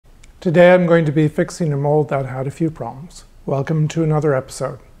Today I'm going to be fixing a mold that had a few problems. Welcome to another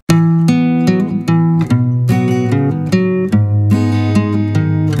episode.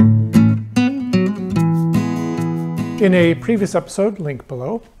 In a previous episode, link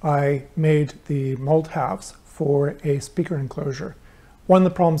below, I made the mold halves for a speaker enclosure. One of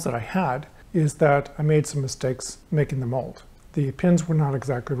the problems that I had is that I made some mistakes making the mold. The pins were not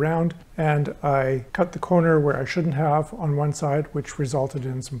exactly round, and I cut the corner where I shouldn't have on one side, which resulted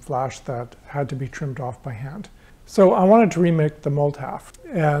in some flash that had to be trimmed off by hand. So I wanted to remake the mold half,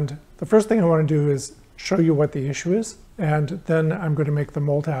 and the first thing I want to do is show you what the issue is, and then I'm going to make the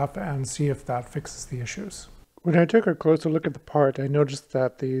mold half and see if that fixes the issues. When I took a closer look at the part, I noticed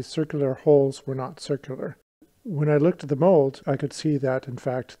that the circular holes were not circular. When I looked at the mold, I could see that, in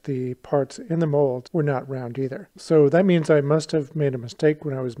fact, the parts in the mold were not round either. So that means I must have made a mistake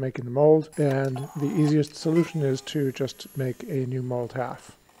when I was making the mold, and the easiest solution is to just make a new mold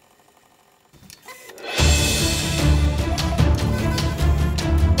half.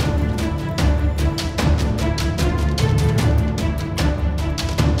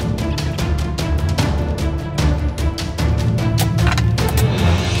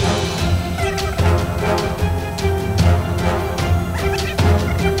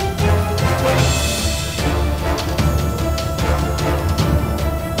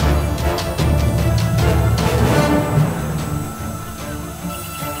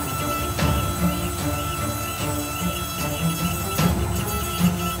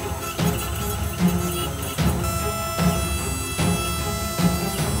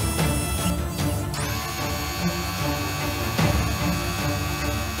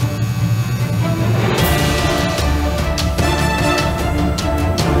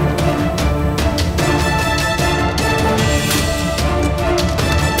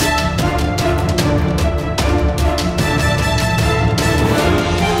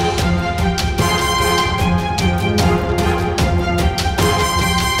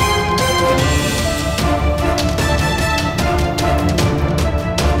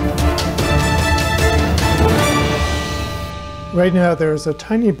 Right now there's a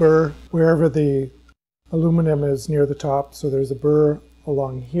tiny burr wherever the aluminum is near the top. So there's a burr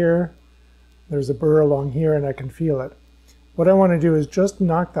along here, there's a burr along here, and I can feel it. What I want to do is just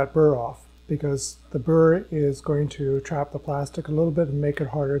knock that burr off, because the burr is going to trap the plastic a little bit and make it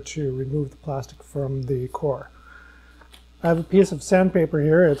harder to remove the plastic from the core. I have a piece of sandpaper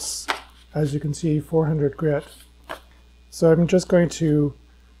here. It's, as you can see, 400 grit. So I'm just going to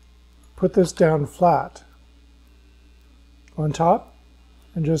put this down flat on top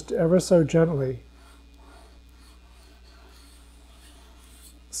and just ever so gently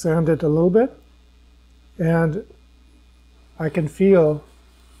sand it a little bit, and I can feel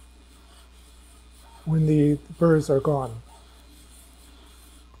when the burrs are gone.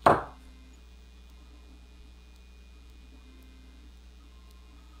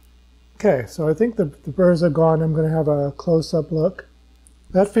 Okay, so I think the burrs are gone. I'm going to have a close-up look.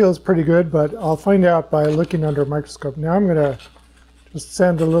 That feels pretty good, but I'll find out by looking under a microscope. Now I'm going to just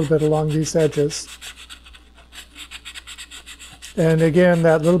sand a little bit along these edges. And again,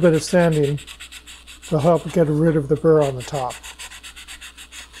 that little bit of sanding will help get rid of the burr on the top.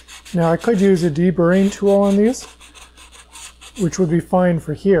 Now I could use a deburring tool on these, which would be fine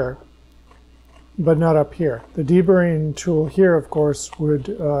for here, but not up here. The deburring tool here, of course, would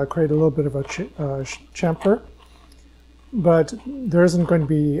create a little bit of a chamfer. But there isn't going to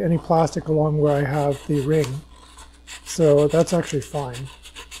be any plastic along where I have the ring, so that's actually fine.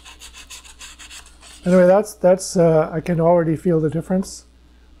 Anyway, that's I can already feel the difference.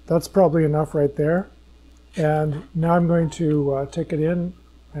 That's probably enough right there. And now I'm going to take it in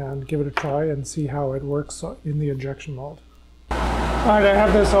and give it a try and see how it works in the injection mold. All right, I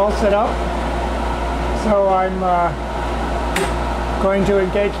have this all set up. So I'm going to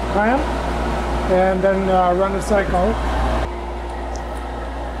engage the clamp and then run a cycle.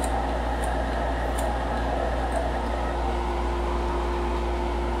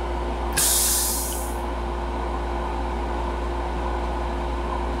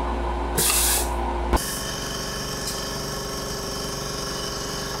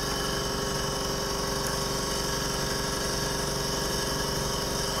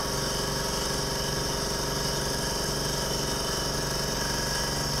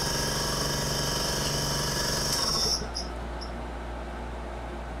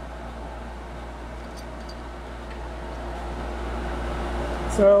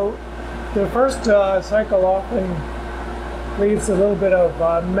 So the first cycle often leaves a little bit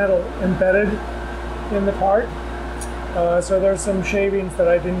of metal embedded in the part. So there's some shavings that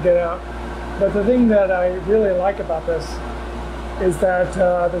I didn't get out. But the thing that I really like about this is that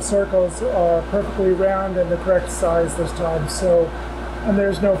the circles are perfectly round and the correct size this time. So, and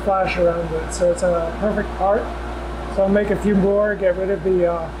there's no flash around it. So it's a perfect part. So I'll make a few more, get rid of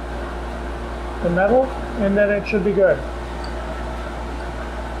the metal, and then it should be good.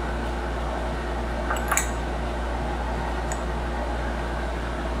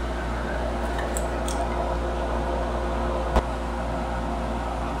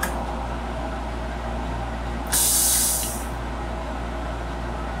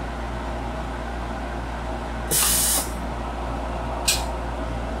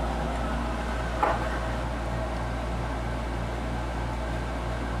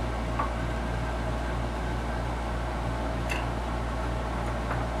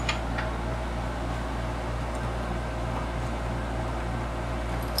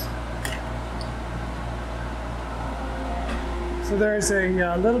 So there's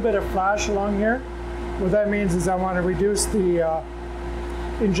a little bit of flash along here. What that means is I want to reduce the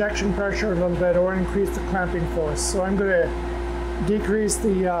injection pressure a little bit or increase the clamping force. So I'm going to decrease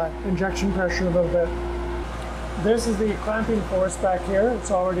the injection pressure a little bit. This is the clamping force back here.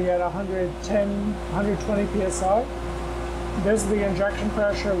 It's already at 110, 120 psi. This is the injection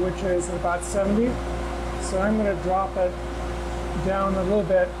pressure, which is about 70. So I'm going to drop it down a little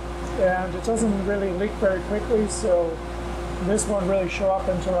bit, and it doesn't really leak very quickly, so this won't really show up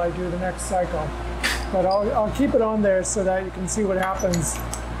until I do the next cycle. But I'll keep it on there so that you can see what happens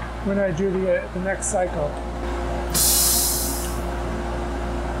when I do the next cycle.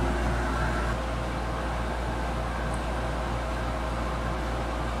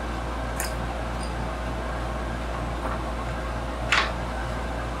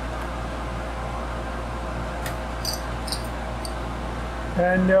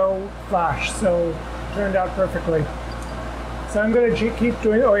 And no flash, so it turned out perfectly. So I'm going to keep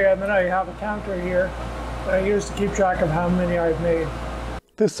doing, oh yeah, and then I have a counter here that I use to keep track of how many I've made.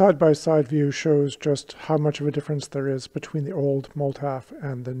 This side-by-side view shows just how much of a difference there is between the old Multaf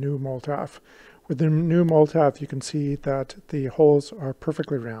and the new Multaf. With the new Multaf, you can see that the holes are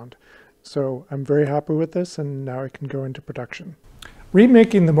perfectly round. So I'm very happy with this, and now I can go into production.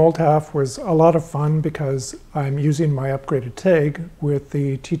 Remaking the Multaf was a lot of fun because I'm using my upgraded tag with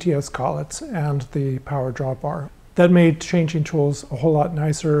the TTS collets and the power drawbar. That made changing tools a whole lot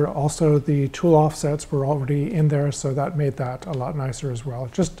nicer. Also, the tool offsets were already in there, so that made that a lot nicer as well.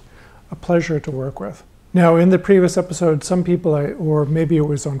 Just a pleasure to work with. Now, in the previous episode, some people, or maybe it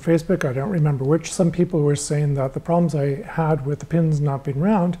was on Facebook, I don't remember which, some people were saying that the problems I had with the pins not being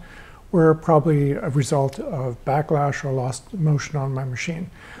round were probably a result of backlash or lost motion on my machine.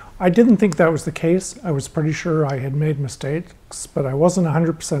 I didn't think that was the case. I was pretty sure I had made mistakes, but I wasn't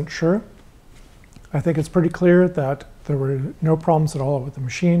 100% sure. I think it's pretty clear that there were no problems at all with the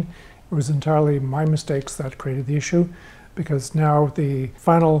machine. It was entirely my mistakes that created the issue, because now the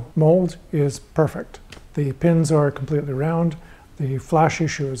final mold is perfect. The pins are completely round, the flash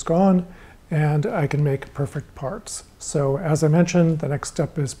issue is gone, and I can make perfect parts. So as I mentioned, the next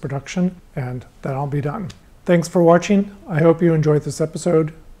step is production, and then I'll be done. Thanks for watching. I hope you enjoyed this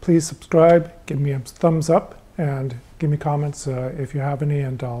episode. Please subscribe, give me a thumbs up, and give me comments if you have any,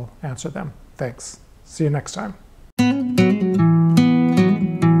 and I'll answer them. Thanks. See you next time.